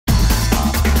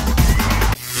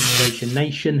Inspiration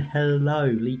Nation. Hello,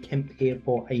 Lee Kemp here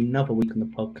for another week on the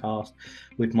podcast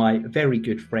with my very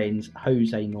good friends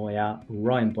Jose Noya,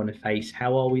 Ryan Boniface.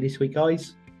 How are we this week,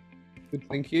 guys? Good,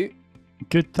 thank you.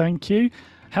 Good, thank you.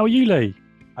 How are you, Lee?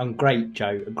 I'm great,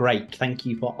 Joe. Great. Thank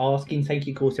you for asking. Thank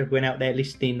you, of course, everyone out there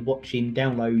listening, watching,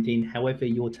 downloading, however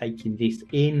you're taking this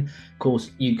in. Of course,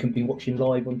 you can be watching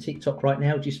live on TikTok right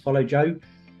now. Just follow Joe,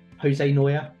 Jose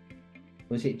Noya.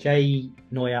 Was it J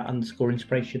Noya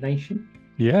 _Inspiration Nation?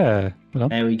 Yeah. Well,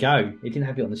 there we go. It didn't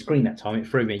have it on the screen that time. It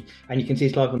threw me. And you can see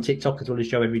us live on TikTok as well as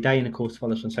Joe every day. And of course,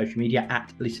 follow us on social media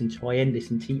at Listen to IN,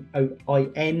 Listen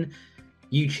TOIN,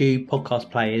 YouTube, podcast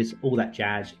players, all that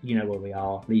jazz. You know where we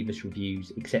are. Leave us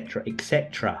reviews, etc.,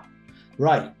 etc.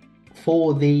 Right.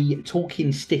 For the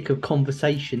talking stick of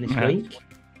conversation this week,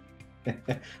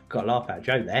 got a laugh at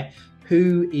Joe there.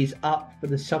 Who is up for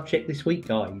the subject this week,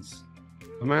 guys?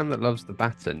 The man that loves the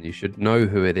baton. You should know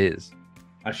who it is.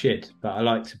 I should, but I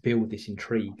like to build this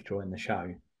intrigue during the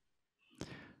show.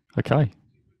 Okay.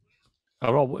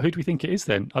 All right. Who do we think it is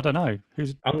then? I don't know.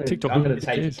 Who's TikTok? I'm going to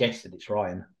take a guess that it's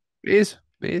Ryan. It is.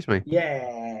 It is me.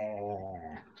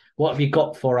 Yeah. What have you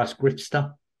got for us,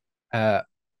 Gripster?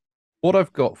 What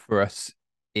I've got for us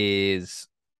is,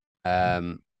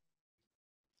 it's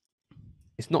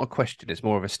not a question. It's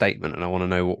more of a statement, and I want to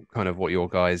know what your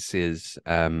guys is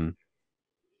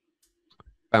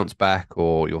bounce back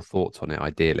or your thoughts on it,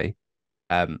 ideally.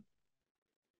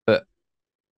 But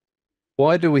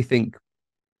why do we think?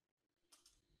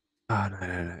 Oh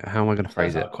no. How am I going to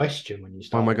phrase it? A question when you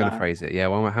start. How am I going to phrase it? Yeah.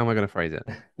 How am I going to phrase it?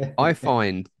 I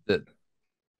find that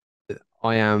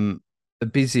I am the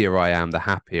busier I am, the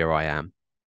happier I am,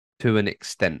 to an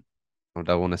extent. I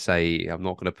don't want to say I'm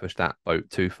not going to push that boat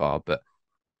too far, but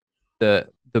the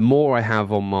more I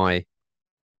have on my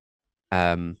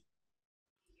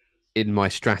in my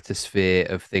stratosphere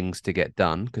of things to get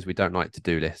done, because we don't like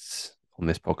to-do lists on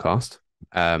this podcast,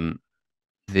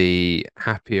 the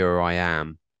happier I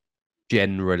am,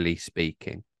 generally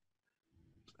speaking.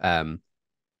 Now,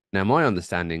 my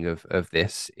understanding of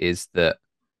this is that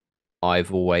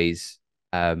I've always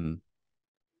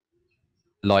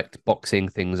liked boxing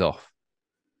things off.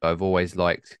 I've always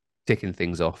liked ticking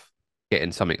things off,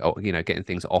 getting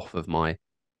things off of my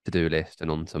to-do list and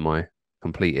onto my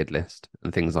completed list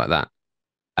and things like that.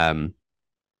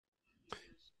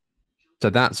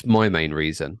 So that's my main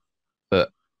reason. But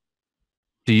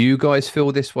do you guys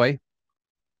feel this way?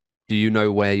 Do you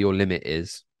know where your limit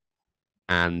is?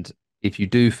 And if you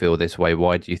do feel this way,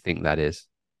 why do you think that is?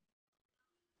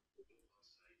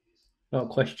 A lot of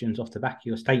questions off the back of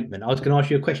your statement. I was going to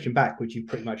ask you a question back, which you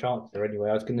pretty much answered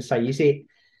anyway. I was going to say, is it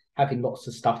having lots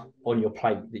of stuff on your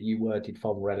plate that you worded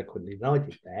far more eloquently than I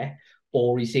did there?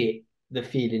 Or is it the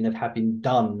feeling of having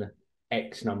done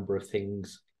X number of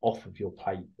things off of your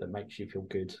plate that makes you feel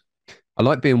good? I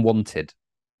like being wanted,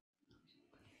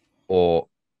 or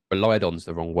relied on is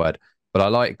the wrong word, but I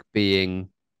like being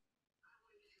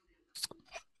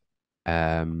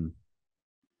I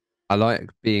like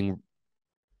being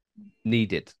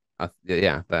needed. I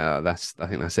think that's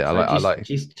it. I like.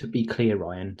 Just to be clear,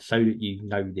 Ryan, so that you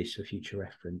know this for future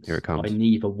reference. Here it comes. I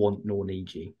neither want nor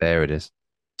need you. There it is.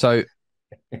 So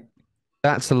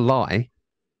that's a lie,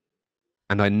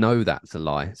 and I know that's a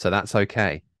lie, so that's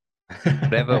okay.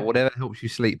 Whatever helps you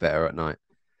sleep better at night.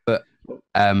 But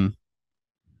I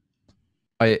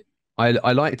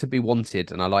like to be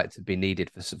wanted, and I like to be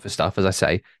needed for stuff, as I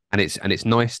say, and it's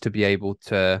nice to be able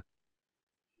to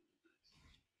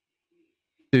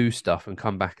do stuff and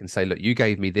come back and say, look, you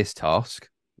gave me this task.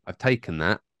 I've taken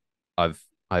that. I've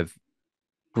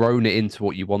grown it into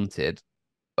what you wanted.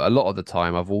 But a lot of the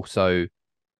time I've also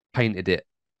painted it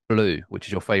blue, which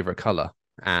is your favorite color,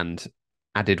 and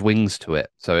added wings to it.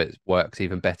 So it works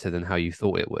even better than how you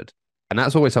thought it would. And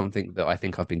that's always something that I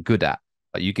think I've been good at.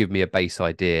 Like, you give me a base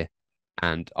idea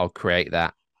and I'll create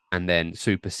that and then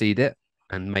supersede it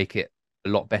and make it a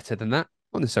lot better than that.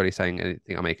 Not necessarily saying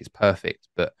anything I make is perfect,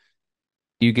 but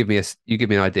you give me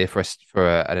an idea for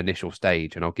an initial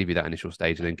stage, and I'll give you that initial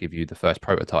stage, and then give you the first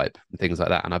prototype and things like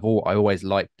that. And I always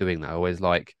like doing that. I always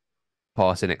like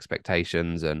passing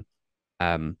expectations and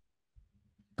kind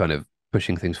of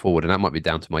pushing things forward. And that might be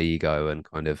down to my ego and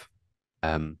kind of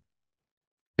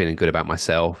feeling good about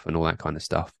myself and all that kind of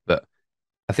stuff. But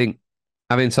I think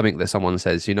having something that someone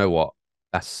says, you know what,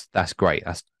 that's great.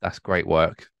 That's great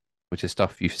work, which is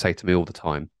stuff you say to me all the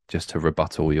time, just to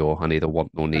rebuttal your I neither want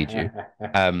nor need you,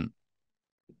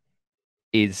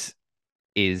 is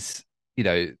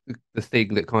the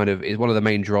thing that kind of is one of the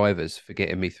main drivers for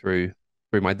getting me through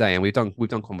through my day, and we've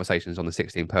done conversations on the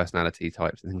 16 personality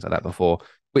types and things like that before,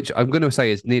 which I'm going to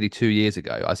say is nearly 2 years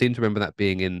ago. I seem to remember that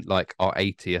being in like our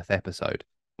 80th episode,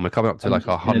 and we're coming up to I'm like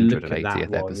our just going to look at that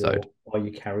 180th episode. while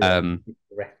you carry on Um, to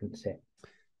reference it.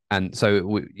 and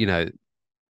so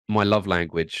my love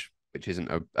language, which isn't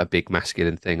a big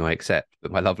masculine thing, I accept,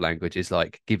 but my love language is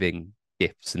like giving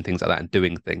gifts and things like that, and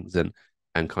doing things and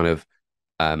kind of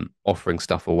offering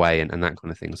stuff away and that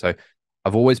kind of thing. So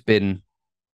I've always been,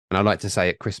 and I like to say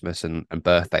at Christmas and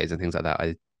birthdays and things like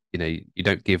that, you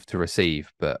don't give to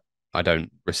receive, but I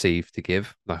don't receive to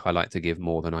give. Like I like to give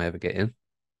more than I ever get in.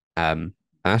 And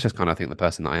that's just kind of, I think, the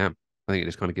person that I am. I think it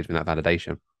just kind of gives me that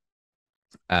validation.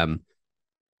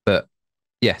 But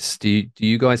yes, do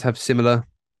you guys have similar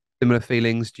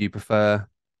feelings? Do you prefer?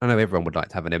 I know everyone would like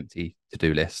to have an empty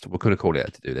to-do list. We're going to call it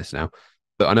a to-do list now,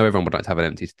 but I know everyone would like to have an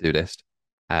empty to-do list,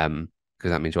 because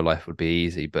that means your life would be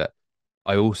easy. But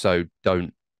I also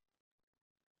don't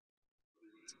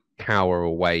cower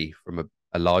away from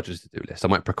a larger to-do list. I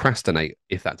might procrastinate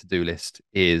if that to-do list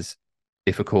is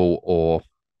difficult or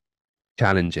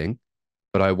challenging,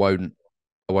 but I won't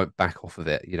back off of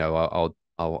it.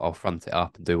 I'll front it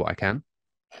up and do what I can.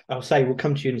 I'll say, we'll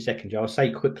come to you in a second, Joe. I'll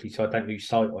say quickly so I don't lose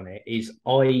sight on it, is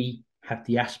I have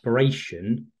the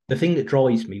aspiration. The thing that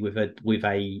drives me with a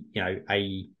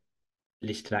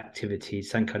list of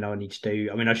activities, something I know I need to do.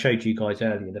 I mean, I showed you guys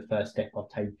earlier the first step I've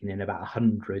taken in about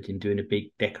 100 in doing a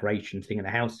big decoration thing in the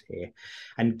house here,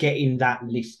 and getting that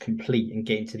list complete and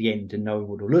getting to the end and knowing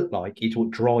what it'll look like is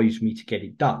what drives me to get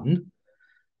it done.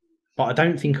 But I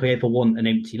don't think I ever want an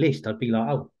empty list. I'd be like,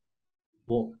 oh,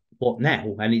 what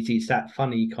now? And it's that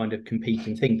funny kind of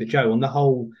competing thing. But Joe, on the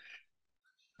whole,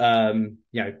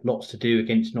 lots to do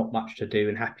against not much to do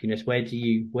and happiness, where do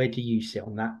you sit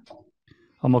on that?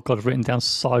 Oh my God, I've written down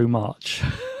so much.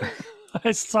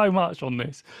 There's so much on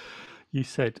this. You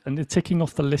said, and the ticking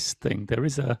off the list thing, there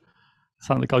is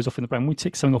something that goes off in the brain. When we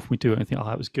tick something off, we do it and think, oh,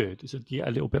 that was good. You get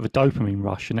a little bit of a dopamine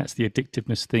rush, and that's the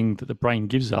addictiveness thing that the brain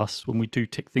gives us when we do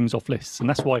tick things off lists. And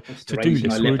that's why to-do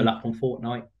lists. I level up on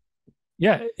Fortnite.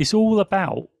 Yeah, it's all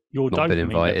about your Not dopamine been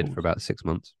invited levels. for about 6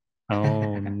 months.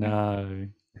 Oh no.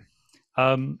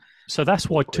 So that's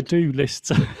why to-do lists.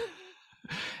 Here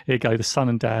you go. The son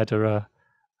and dad are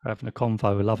having a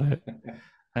convo. I love it.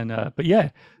 And but yeah,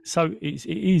 so it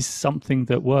is something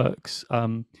that works.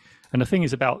 And the thing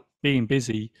is about being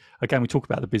busy. Again, we talk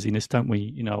about the busyness, don't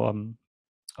we?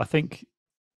 I think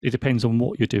it depends on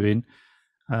what you're doing,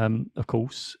 of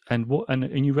course. And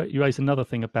you raised another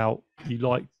thing about you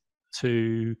like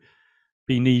to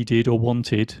be needed or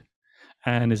wanted,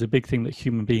 and there's a big thing that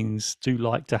human beings do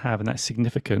like to have, and that's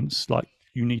significance. Like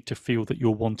you need to feel that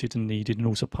you're wanted and needed, and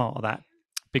also part of that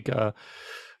bigger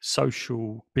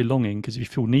social belonging, because if you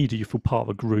feel needed, you feel part of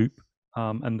a group,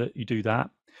 and that you do that.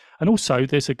 And also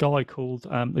there's a guy called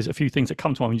there's a few things that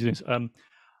come to mind when you do this.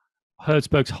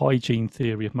 Herzberg's hygiene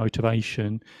theory of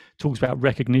motivation talks about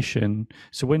recognition.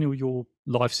 So when your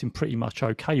life's in pretty much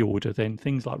okay order, then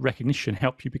things like recognition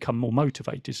help you become more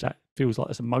motivated. So that feels like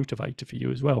that's a motivator for you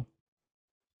as well.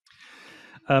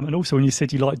 And also when you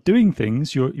said you like doing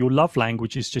things, your love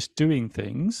language is just doing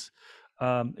things.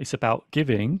 It's about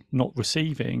giving, not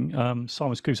receiving.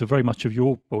 Simon Scoops are very much of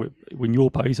when your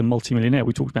boy, he's a multimillionaire.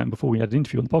 We talked about him before. We had an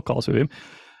interview on the podcast with him.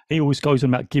 He always goes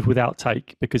on about give without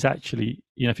take, because actually,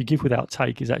 if you give without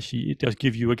take, it does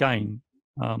give you again,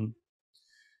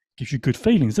 gives you good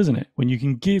feelings, doesn't it? When you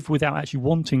can give without actually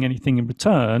wanting anything in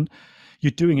return,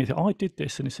 you're doing it. I did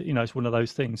this, and it's one of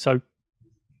those things. So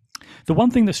the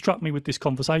one thing that struck me with this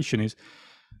conversation is,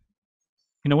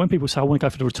 when people say I want to go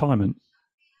for the retirement,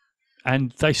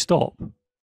 and they stop,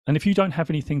 and if you don't have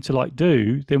anything to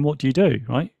do, then what do you do,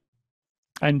 right?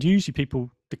 And usually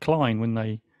people decline when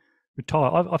they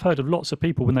retire. I've heard of lots of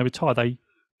people when they retire, they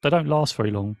don't last very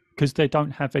long because they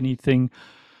don't have anything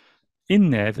in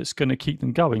there that's going to keep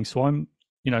them going. So I'm,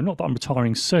 not that I'm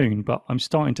retiring soon, but I'm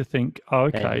starting to think, oh,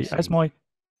 okay, as my,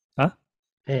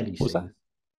 fairly what's soon.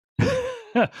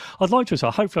 That? I'd like to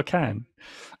retire. Hopefully I can.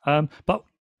 But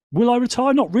will I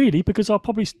retire? Not really, because I'll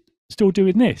probably still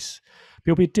doing this.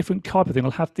 It'll be a different type of thing.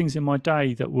 I'll have things in my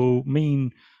day that will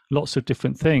mean lots of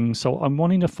different things. So I'm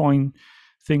wanting to find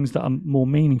things that are more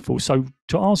meaningful. So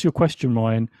to answer your question,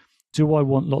 Ryan, do I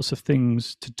want lots of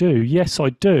things to do? Yes,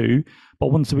 I do, but I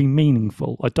want them to be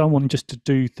meaningful. I don't want just to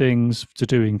do things for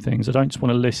doing things. I don't just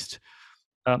want to list.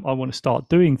 I want to start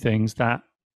doing things that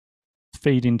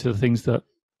feed into the things that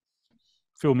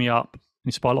fill me up,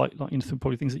 inspire, like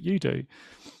probably things that you do.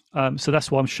 So that's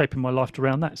why I'm shaping my life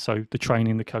around that. So the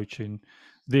training, the coaching,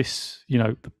 the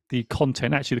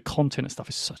content. Actually, the content and stuff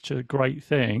is such a great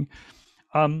thing.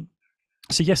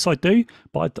 So yes, I do,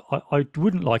 but I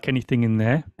wouldn't like anything in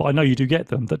there. But I know you do get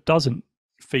them that doesn't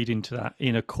feed into that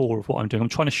inner core of what I'm doing. I'm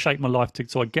trying to shape my life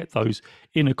so I get those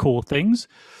inner core things,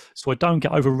 so I don't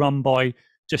get overrun by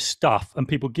just stuff and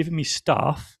people giving me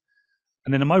stuff,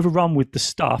 and then I'm overrun with the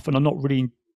stuff, and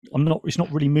it's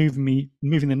not really moving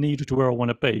the needle to where I want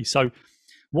to be. So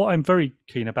what I'm very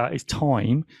keen about is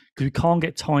time, because we can't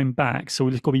get time back. So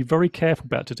we've got to be very careful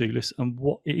about to-do lists and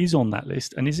what it is on that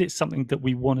list. And is it something that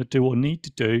we want to do or need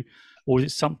to do? Or is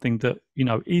it something that,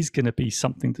 is going to be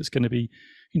something that's going to be,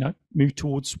 move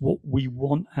towards what we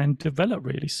want and develop,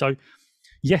 really? So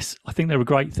yes, I think they're a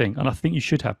great thing. And I think you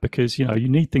should have, because, you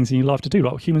need things in your life to do.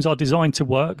 Like, humans are designed to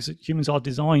work. Humans are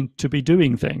designed to be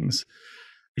doing things.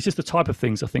 It's just the type of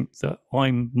things, I think, that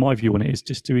my view on it is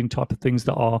just doing type of things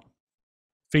that are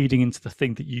feeding into the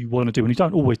thing that you want to do. And you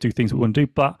don't always do things that we want to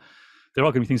do, but there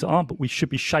are going to be things that aren't, but we should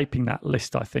be shaping that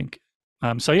list, I think.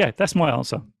 So yeah, that's my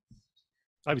answer.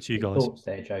 Over to you guys. Good thoughts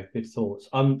there, Joe. Good thoughts.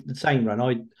 I'm the same,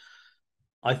 Ron.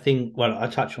 I think, well, I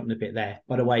touched on it a bit there.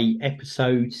 By the way,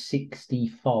 episode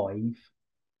 64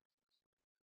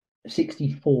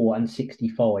 and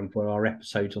 65 were our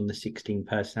episodes on the 16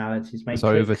 personalities matrix. It's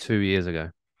over 2 years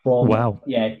ago. From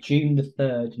June the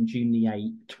 3rd and June the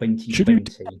 8th,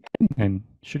 2020.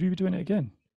 Should we be doing it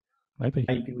again?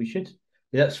 Maybe we should.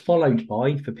 That's followed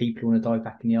by, for people who want to dive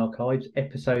back in the archives,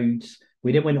 episodes.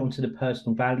 We then went on to the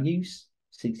personal values,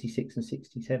 66 and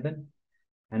 67.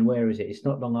 And where is it? It's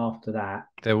not long after that.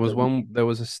 There was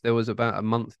about a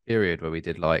month period where we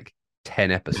did like 10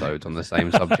 episodes on the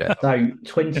same subject. So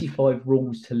 25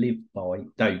 rules to live by.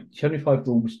 No, 25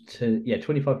 rules to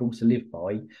live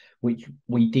by, which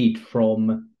we did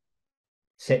from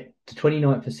the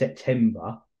 29th of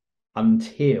September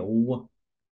until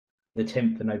the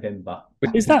 10th of November.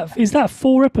 Is that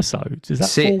 4 episodes? Is that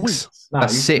 6? 4 weeks? No,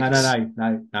 that's 6.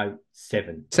 No.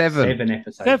 7. 7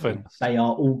 episodes. 7. They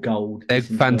are all gold. They're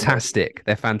fantastic.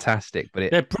 They're fantastic, but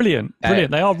they're brilliant.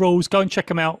 Brilliant. They are rules. Go and check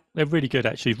them out. They're really good,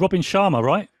 actually. Robin Sharma,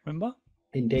 right? Remember?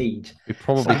 Indeed. We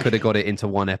probably could have got it into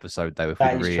one episode though if we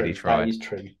really tried. That is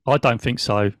true. I don't think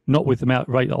so. Not with the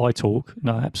rate that I talk.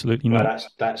 No, absolutely not. No,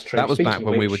 that's true. That was back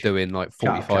when we were doing like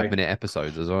 45-minute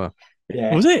episodes as well.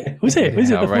 Yeah. Was it?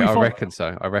 I reckon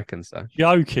so.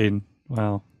 Joking.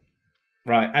 Wow.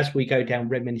 Right. As we go down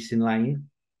reminiscing lane.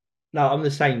 No, I'm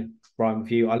the same, Brian,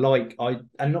 with you.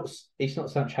 It's not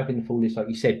so much having the full list like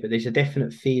you said, but there's a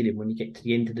definite feeling when you get to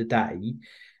the end of the day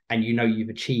and you've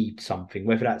achieved something,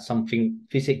 whether that's something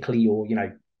physically or,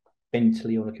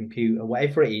 mentally on a computer,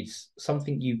 whatever it is,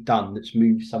 something you've done that's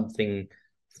moved something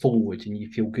forward and you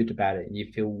feel good about it and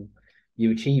you feel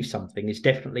you achieve something, is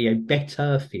definitely a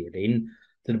better feeling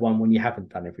than the one when you haven't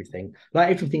done everything.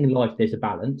 Like everything in life, there's a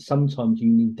balance. Sometimes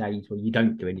you need days where you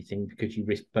don't do anything because you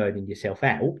risk burning yourself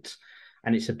out.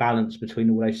 And it's a balance between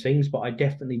all those things. But I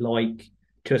definitely like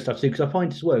to stuff too, because I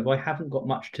find as well, if I haven't got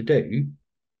much to do,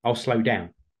 I'll slow down.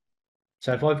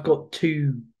 So if I've got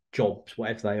 2 jobs,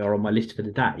 whatever they are, on my list for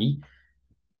the day,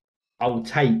 I'll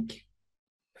take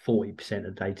 40%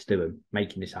 of the day to do them,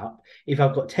 making this up. If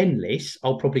I've got 10 lists,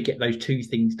 I'll probably get those 2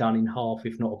 things done in half,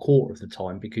 if not a quarter of the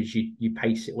time, because you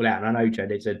pace it all out. And I know, Joe,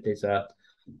 there's a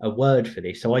word for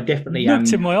this. So I definitely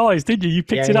looked in my eyes, didn't you? You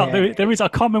picked it up. There is. I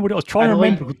can't remember what I was trying to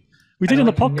remember. We did on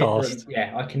the podcast.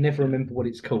 I can never remember what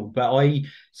it's called, but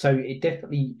it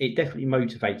definitely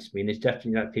motivates me, and there's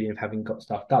definitely that feeling of having got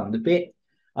stuff done. The bit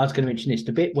I was going to mention this,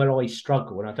 the bit where I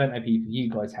struggle, and I don't know if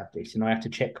you guys have this, and I have to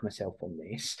check myself on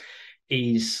this,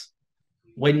 is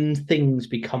when things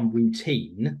become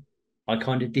routine, I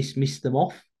kind of dismiss them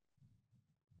off.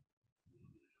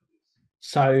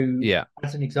 So,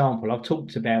 as an example, I've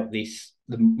talked about this.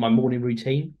 My morning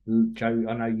routine, Joe,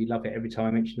 I know you love it every time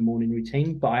I mention the morning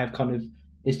routine, but I have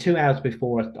there's 2 hours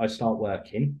before I start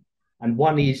working, and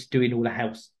one is doing all the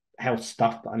house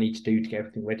stuff that I need to do to get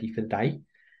everything ready for the day,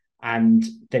 and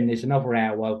then there's another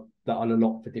hour that I'll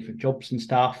allot for different jobs and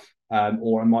stuff,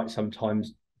 or I might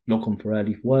sometimes log on for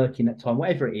early for work in that time,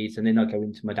 whatever it is, and then I go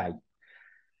into my day.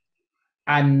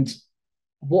 And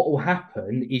what will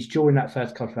happen is during that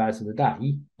first couple of hours of the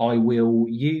day, I will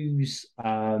use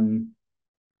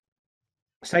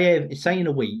say in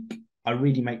a week, I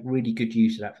really make really good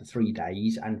use of that for 3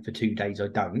 days, and for 2 days I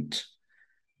don't.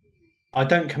 I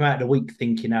don't come out of the week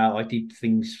thinking, I did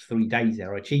things 3 days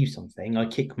there, I achieved something. I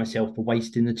kick myself for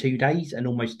wasting the 2 days and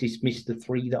almost dismiss the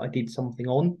 3 that I did something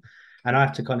on. And I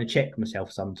have to kind of check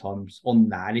myself sometimes on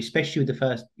that, and especially with the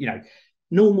first,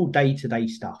 normal day-to-day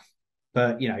stuff.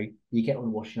 But, you get all the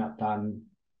washing up done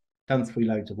 3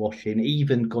 loads of washing,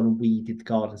 even gone and weeded the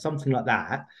garden, something like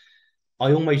that.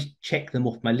 I almost check them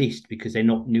off my list because they're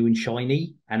not new and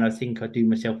shiny. And I think I do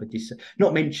myself a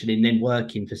not mentioning then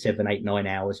working for 7, 8, 9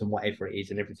 hours and whatever it is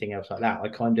and everything else like that. I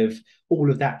kind of, all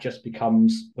of that just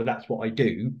becomes, well, that's what I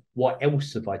do. What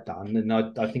else have I done? And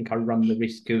I think I run the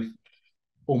risk of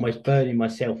almost burning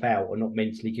myself out or not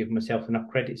mentally giving myself enough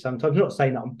credit sometimes. I'm not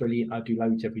saying that I'm brilliant, I do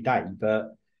loads every day,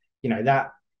 but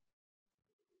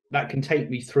that can take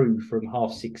me through from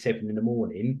 6:30, 7 in the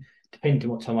morning, depending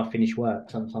on what time I finish work,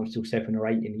 sometimes till 7 or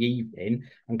 8 in the evening,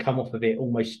 and come off of it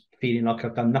almost feeling like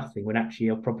I've done nothing when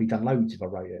actually I've probably done loads if I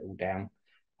wrote it all down.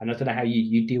 And I don't know how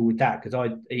you deal with that,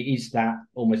 because it is that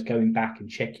almost going back and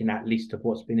checking that list of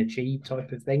what's been achieved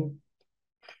type of thing.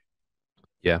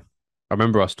 Yeah. I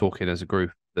remember us talking as a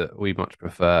group that we much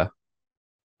prefer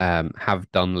have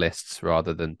done lists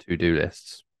rather than to-do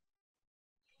lists.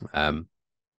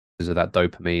 Because of that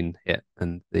dopamine hit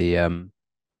and the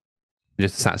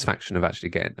just the satisfaction of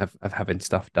actually of having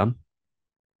stuff done.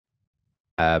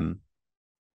 But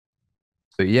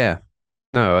yeah,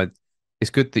 no,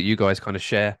 it's good that you guys kind of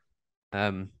share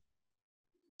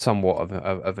somewhat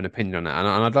of an opinion on that, and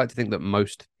I'd like to think that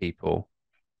most people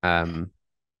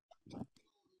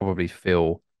probably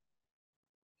feel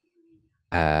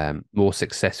more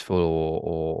successful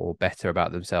or better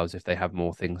about themselves if they have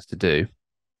more things to do.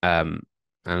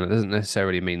 And it doesn't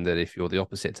necessarily mean that if you're the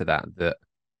opposite to that, that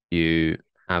you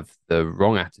have the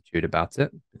wrong attitude about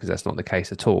it, because that's not the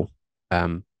case at all.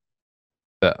 But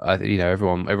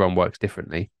everyone works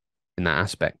differently in that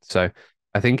aspect. So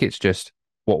I think it's just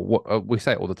what we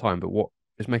say it all the time, but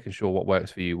just making sure what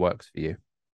works for you works for you.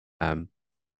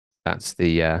 That's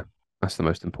the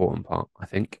most important part, I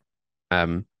think.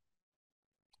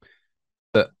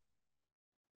 But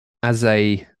as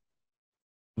a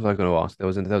what was I going to ask? There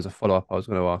was a follow-up I was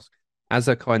going to ask. As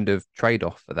a kind of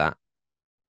trade-off for that,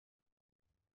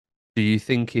 do you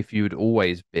think if you'd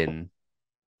always been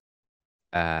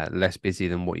less busy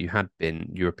than what you had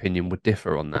been, your opinion would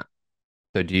differ on that?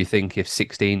 So do you think if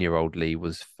 16-year-old Lee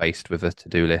was faced with a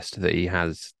to-do list that he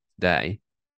has today,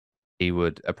 he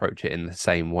would approach it in the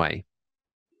same way?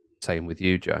 Same with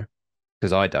you, Joe?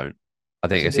 Because I don't. I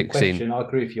think That's at a good 16. question. I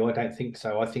agree with you. I don't think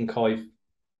so. I think I've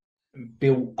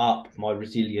built up my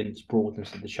resilience,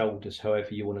 broadness of the shoulders, however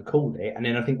you want to call it. And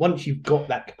then I think once you've got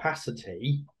that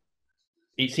capacity,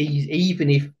 it's easy, even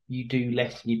if you do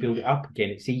less and you build it up again,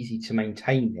 it's easy to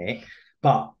maintain it.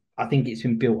 But I think it's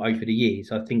been built over the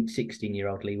years. I think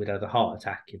 16-year-old Lee would have a heart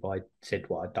attack if I said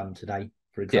what I'd done today,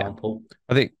 for Yeah. example.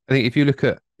 I think if you look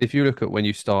at when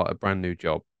you start a brand new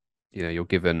job, you're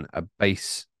given a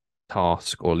base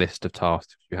task or list of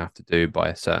tasks you have to do by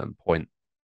a certain point.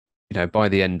 By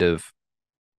the end of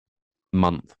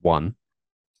month one,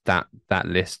 that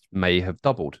list may have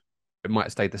doubled. It might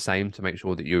have stayed the same to make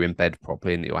sure that you're in bed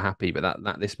properly and that you're happy, but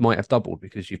that list might have doubled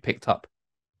because you picked up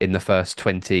in the first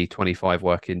 20, 25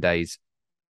 working days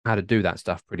how to do that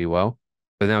stuff pretty well.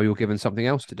 But now you're given something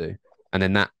else to do. And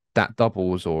then that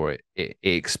doubles, or it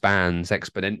expands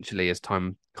exponentially as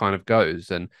time kind of goes.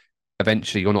 And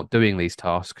eventually you're not doing these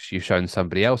tasks. You've shown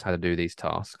somebody else how to do these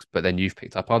tasks, but then you've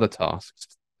picked up other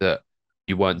tasks that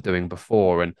you weren't doing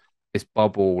before. And this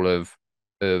bubble of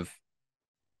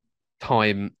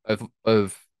time of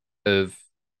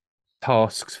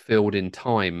tasks filled in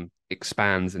time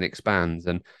expands and expands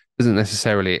and doesn't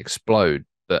necessarily explode,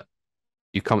 but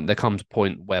there comes a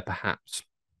point where perhaps,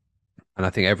 and I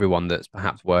think everyone that's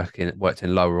perhaps worked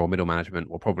in lower or middle management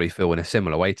will probably feel in a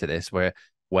similar way to this, where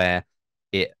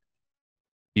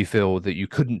you feel that you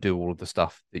couldn't do all of the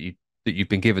stuff that you've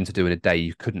been given to do in a day.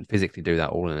 You couldn't physically do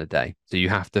that all in a day. So you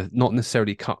have to not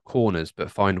necessarily cut corners, but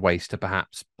find ways to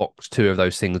perhaps box two of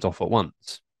those things off at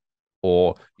once.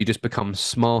 Or you just become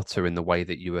smarter in the way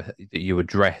that you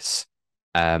address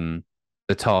the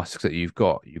tasks that you've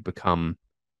got. You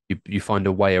find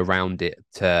a way around it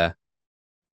to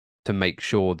make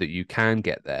sure that you can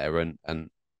get there, and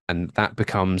that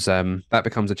becomes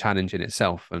a challenge in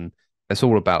itself. And it's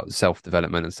all about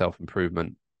self-development and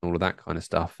self-improvement, all of that kind of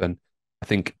stuff. And I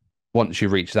think once you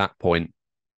reach that point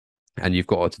and you've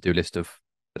got a to-do list of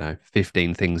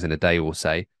 15 things in a day, we'll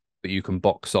say, but you can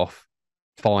box off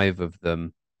 5 of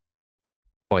them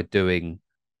by doing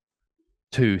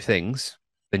 2 things,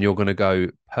 then you're going to go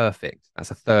perfect.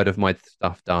 That's a third of my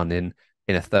stuff done in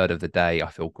a third of the day. I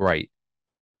feel great.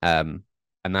 And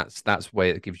that's where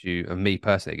it gives you, and me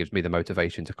personally, it gives me the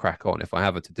motivation to crack on. If I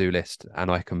have a to-do list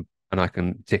and I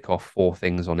can tick off 4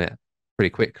 things on it pretty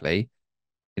quickly,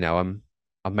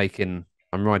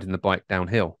 I'm riding the bike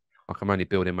downhill. Like, I'm only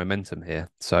building momentum here.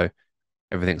 So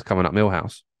everything's coming up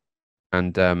Millhouse.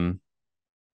 And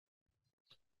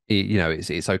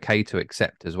it's okay to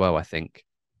accept as well, I think,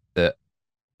 that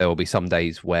there will be some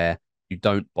days where you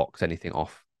don't box anything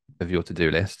off of your to-do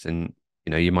list, and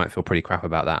you might feel pretty crap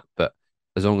about that. But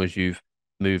as long as you've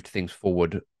moved things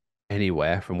forward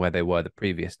anywhere from where they were the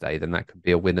previous day, then that could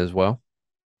be a win as well.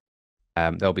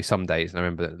 There'll be some days, and I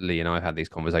remember that Lee and I have had these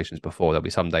conversations before. There'll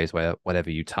be some days where whatever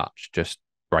you touch just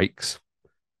breaks.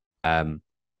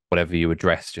 Whatever you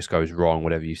address just goes wrong.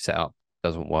 Whatever you set up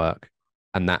doesn't work,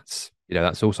 and that's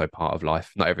also part of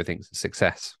life. Not everything's a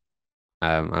success,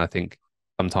 and I think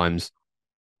sometimes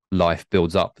life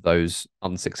builds up those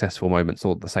unsuccessful moments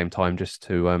all at the same time, just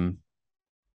to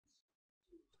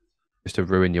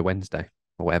ruin your Wednesday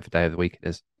or whatever day of the week it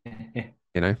is.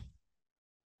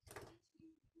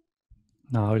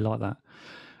 No, I like that,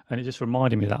 and it just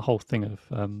reminded me of that whole thing of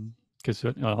because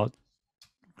I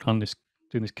run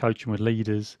doing this coaching with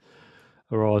leaders,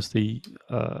 or I was the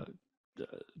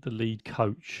lead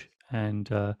coach, and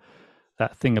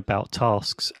that thing about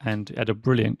tasks, and had a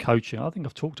brilliant coaching. I think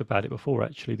I've talked about it before,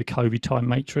 actually. The Covey time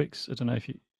matrix. I don't know if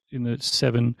you in the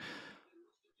 7.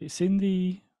 It's in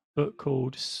the book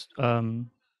called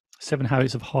 7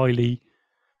 Habits of Highly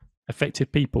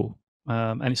Effective People,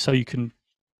 and it's so you can.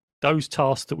 Those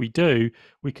tasks that we do,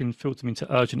 we can filter them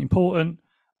into urgent, important,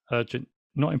 urgent,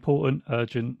 not important,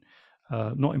 urgent,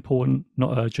 not important,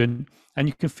 not urgent, and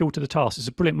you can filter the tasks. It's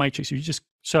a brilliant matrix. If you just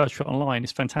search for it online,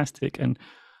 it's fantastic. And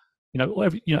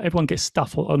everyone gets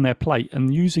stuff on their plate,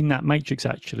 and using that matrix,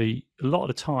 actually, a lot of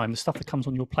the time, the stuff that comes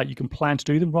on your plate, you can plan to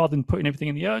do them rather than putting everything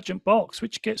in the urgent box,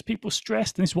 which gets people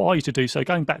stressed. And this is what I used to do. So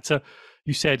going back to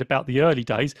you said about the early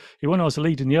days, when I was a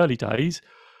lead in the early days,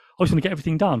 I just want to get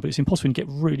everything done, but it's impossible when you get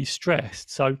really stressed.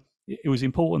 So it was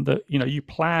important that, you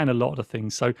plan a lot of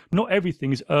things. So not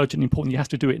everything is urgent and important. You have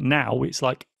to do it now. It's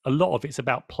like a lot of it's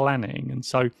about planning. And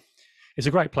so it's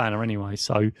a great planner anyway.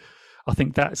 So I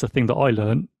think that's a thing that I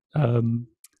learned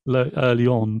early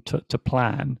on to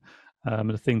plan,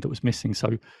 the thing that was missing.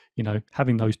 So,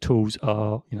 having those tools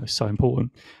are, so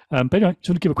important. But anyway, just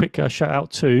want to give a quick shout out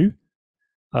to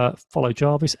Follow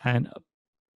Jarvis and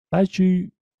Baju,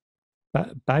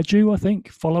 I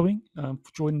think, following,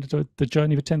 joining the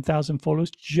journey of 10,000 followers.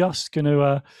 Just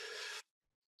gonna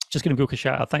give a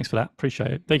shout out. Thanks for that.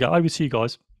 Appreciate it. There you go. Over to you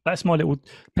guys. That's my little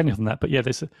penny on that. But yeah,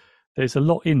 there's a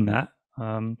lot in that.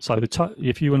 So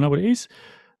if you want to know what it is,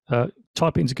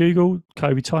 type it into Google,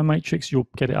 Covey time matrix. You'll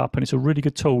get it up, and it's a really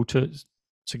good tool to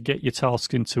get your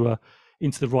tasks into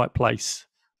the right place,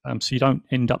 so you don't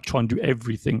end up trying to do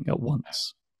everything at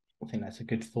once. I think that's a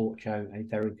good thought, Joe. A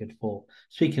very good thought.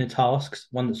 Speaking of tasks,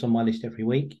 one that's on my list every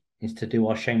week is to do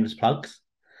our shameless plugs.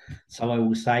 So I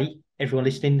will say, everyone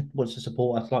listening wants to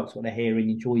support us, likes what they're hearing,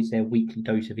 enjoys their weekly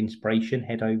dose of inspiration,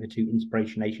 head over to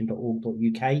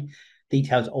inspirationnation.org.uk.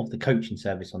 Details of the coaching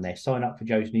service on there. Sign up for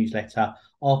Joe's newsletter.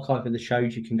 Archive of the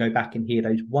shows. You can go back and hear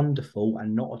those wonderful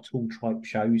and not at all tripe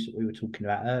shows that we were talking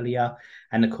about earlier.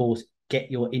 And of course, get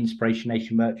your Inspiration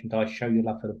Nation merchandise. Show your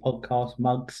love for the podcast.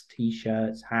 Mugs,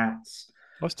 t-shirts, hats,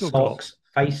 socks,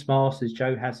 face masks, as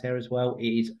Joe has here as well. It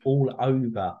is all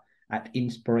over at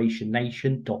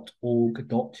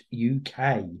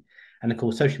inspirationnation.org.uk. And of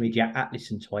course, social media at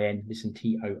Listen to IN, Listen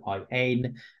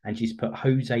TOIN, and just put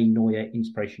Jose Noya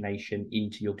Inspiration Nation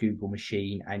into your Google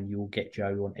machine, and you'll get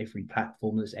Joe on every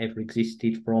platform that's ever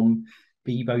existed, from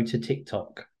Bebo to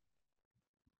TikTok.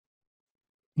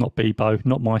 Not Bebo,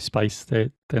 not MySpace.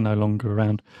 They're no longer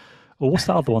around. Or what's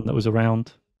that other one that was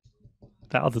around?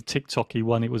 That other TikTok-y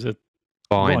one. It was a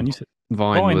Vine.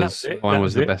 Vine was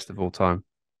the best of all time.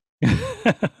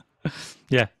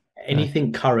 Yeah.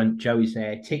 Anything current, Joe is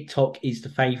there. TikTok is the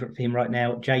favourite for him right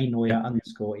now.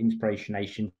 _Inspiration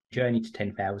Nation, journey to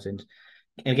 10,000.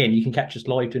 And again, you can catch us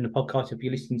live doing the podcast if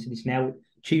you're listening to this now.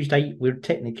 Tuesday, we're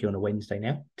technically on a Wednesday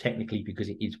now, technically because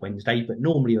it is Wednesday, but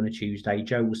normally on a Tuesday.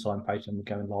 Joe will signpost when we're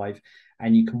going live,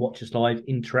 and you can watch us live,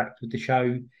 interact with the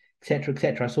show, etc.,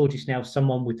 etc. I saw just now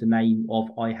someone with the name of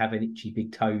I Have an Itchy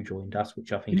Big Toe joined us,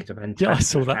 which I think is a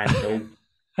fantastic handle.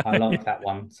 I like that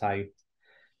one. So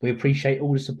we appreciate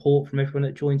all the support from everyone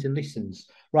that joins and listens.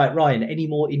 Right, Ryan, any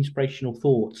more inspirational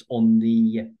thoughts on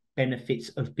the benefits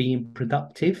of being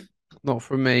productive? Not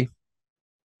from me.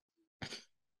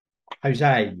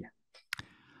 Jose?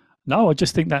 No, I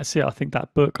just think that's it. I think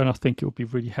that book, and I think it will be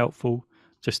really helpful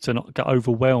just to not get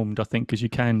overwhelmed, I think, as you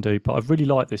can do. But I really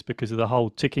like this because of the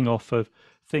whole ticking off of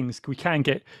things. We can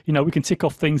get, we can tick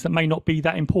off things that may not be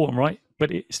that important, right? But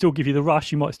it still give you the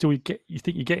rush. You might still you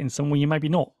think you're getting somewhere, you maybe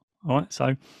not. All right.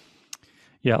 So,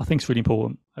 yeah, I think it's really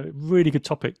important. A really good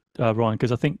topic, Ryan,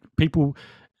 because I think people,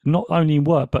 not only in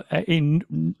work, but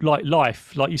in like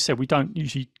life, like you said, we don't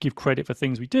usually give credit for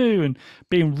things we do, and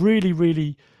being really,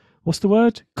 really, what's the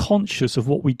word? Conscious of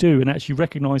what we do, and actually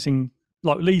recognizing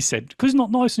like Lee said, because it's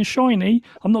not nice and shiny,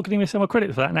 I'm not giving myself credit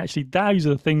for that. And actually, those are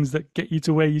the things that get you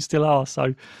to where you still are.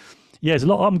 So, yeah, there's a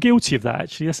lot. I'm guilty of that.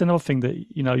 Actually, that's another thing that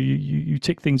you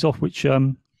tick things off, which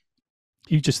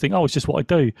you just think, oh, it's just what I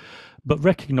do. But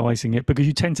recognizing it, because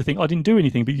you tend to think I didn't do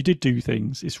anything, but you did do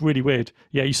things. It's really weird.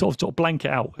 Yeah, you sort of blank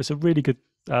it out. It's a really good.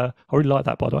 I really like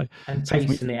that, by the way. And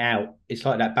pacing it out, it's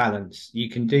like that balance. You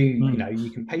can do, you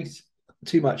can pace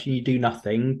too much and you do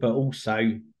nothing, but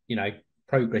also,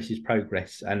 progress is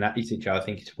progress, and that is it, Joe. I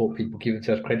think it's what people give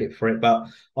themselves credit for it. But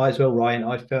I as well, Ryan,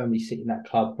 I firmly sit in that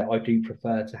club that I do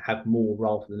prefer to have more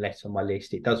rather than less on my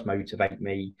list. It does motivate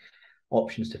me.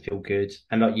 Options to feel good,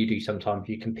 and like you do sometimes,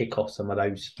 you can pick off some of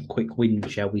those quick wins,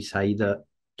 shall we say, that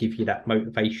give you that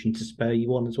motivation to spur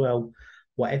you on as well,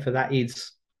 whatever that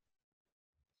is.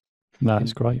 No,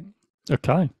 it's great.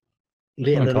 Okay.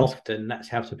 Little and often, that's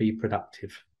how to be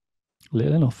productive.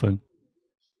 Little and often.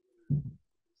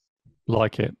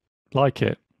 Like it.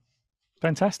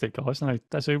 Fantastic, guys. No,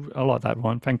 I like that,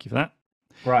 Ryan. Thank you for that.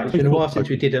 Right, it's been a while since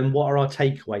we did them. What are our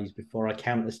takeaways before I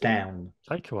count us down?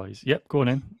 Takeaways. Yep, go on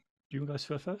in. Do you want to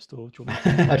go first, or do you want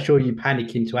me I saw you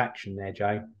panic into action there,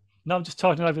 Joe. No, I'm just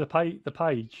typing over the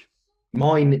page.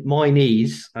 Mine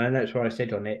is, and that's what I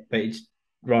said on it, but it's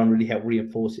Ryan really helped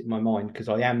reinforce it in my mind, because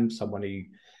I am someone who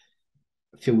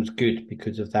feels good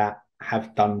because of that,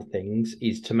 have done things,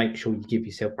 is to make sure you give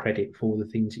yourself credit for all the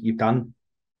things that you've done.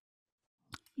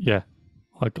 Yeah,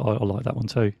 I like that one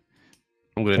too.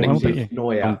 I'm going to nick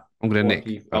Noya. I'm going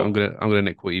to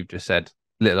nick what you've just said.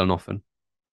 Little and often.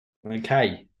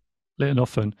 Okay. Little and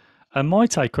often. And my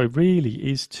takeaway really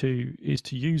is to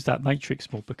use that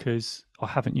matrix more, because I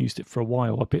haven't used it for a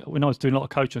while. When I was doing a lot of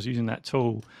coaching, I was using that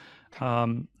tool,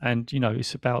 and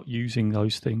it's about using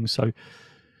those things. So,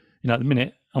 at the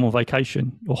minute I'm on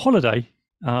vacation or holiday,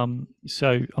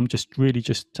 so I'm just really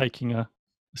taking a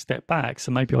step back.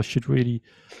 So maybe I should really,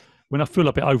 when I feel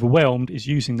a bit overwhelmed, is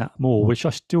using that more, which I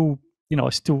still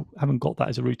haven't got that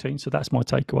as a routine. So that's my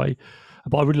takeaway.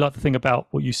 But I really like the thing about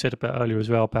what you said about earlier as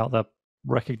well, about the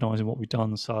recognizing what we've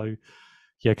done. So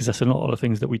yeah, because that's a lot of the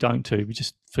things that we don't do. We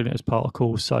just feel it as part of the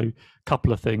course. So a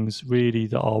couple of things really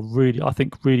that are really, I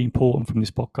think, really important from this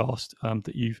podcast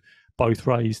that you've both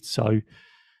raised. So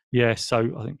yeah, so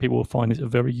I think people will find it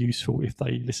very useful if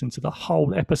they listen to the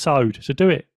whole episode. So do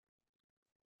it.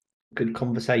 Good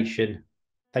conversation.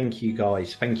 Thank you,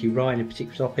 guys. Thank you, Ryan, in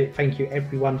particular topic. Thank you,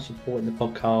 everyone supporting the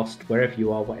podcast, wherever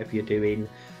you are, whatever you're doing.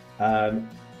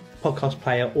 Podcast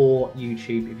player or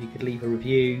YouTube, if you could leave a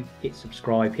review, hit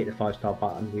subscribe, hit the 5-star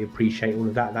button. We appreciate all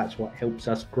of that. That's what helps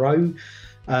us grow.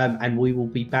 And we will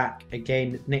be back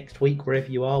again next week,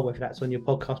 wherever you are, whether that's on your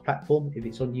podcast platform, if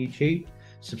it's on YouTube.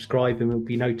 Subscribe and we'll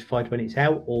be notified when it's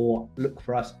out, or look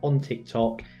for us on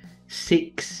TikTok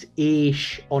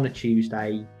 6-ish on a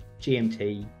Tuesday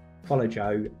GMT. Follow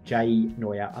Joe,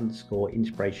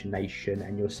 Noya_Inspiration Nation,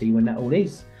 and you'll see when that all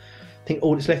is. I think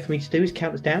all that's left for me to do is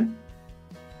count us down.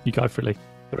 You go for it, Lee.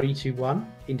 3, 2,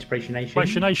 1. Inspiration Nation.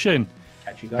 Inspiration Nation.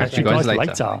 Catch you guys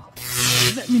later.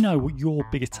 Let me know what your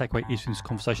biggest takeaway is from this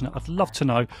conversation. I'd love to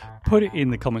know. Put it in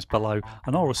the comments below,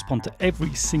 and I'll respond to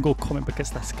every single comment,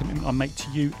 because that's a commitment I make to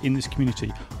you in this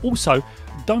community. Also,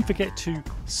 don't forget to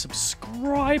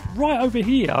subscribe right over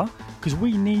here, because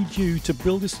we need you to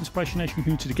build this Inspiration Nation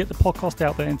community, to get the podcast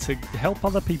out there and to help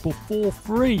other people for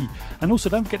free. And also,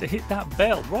 don't forget to hit that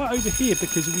bell right over here,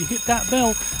 because if you hit that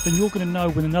bell, then you're going to know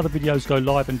when another videos go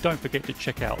live. And don't forget to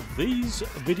check out these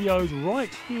videos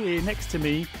right here next to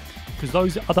me, because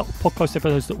those are other podcast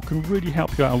episodes that can really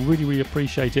help you out. I really, really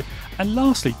appreciate it. And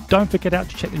lastly, don't forget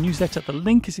to check the newsletter. The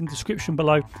link is in the description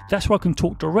below. That's where I can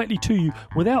talk directly to you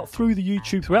through the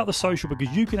YouTube, throughout the social,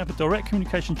 because you can have a direct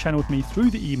communication channel with me through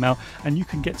the email, and you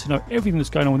can get to know everything that's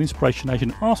going on with Inspiration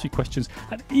Nation, ask me questions,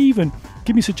 and even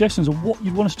give me suggestions on what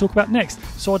you'd want us to talk about next.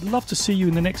 So I'd love to see you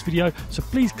in the next video. So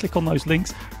please click on those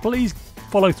links. Please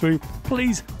follow through.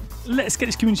 Please, let's get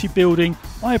this community building.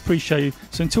 I appreciate you.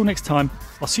 So until next time,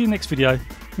 I'll see you in the next video,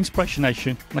 Inspiration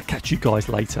Nation, and I'll catch you guys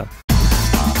later.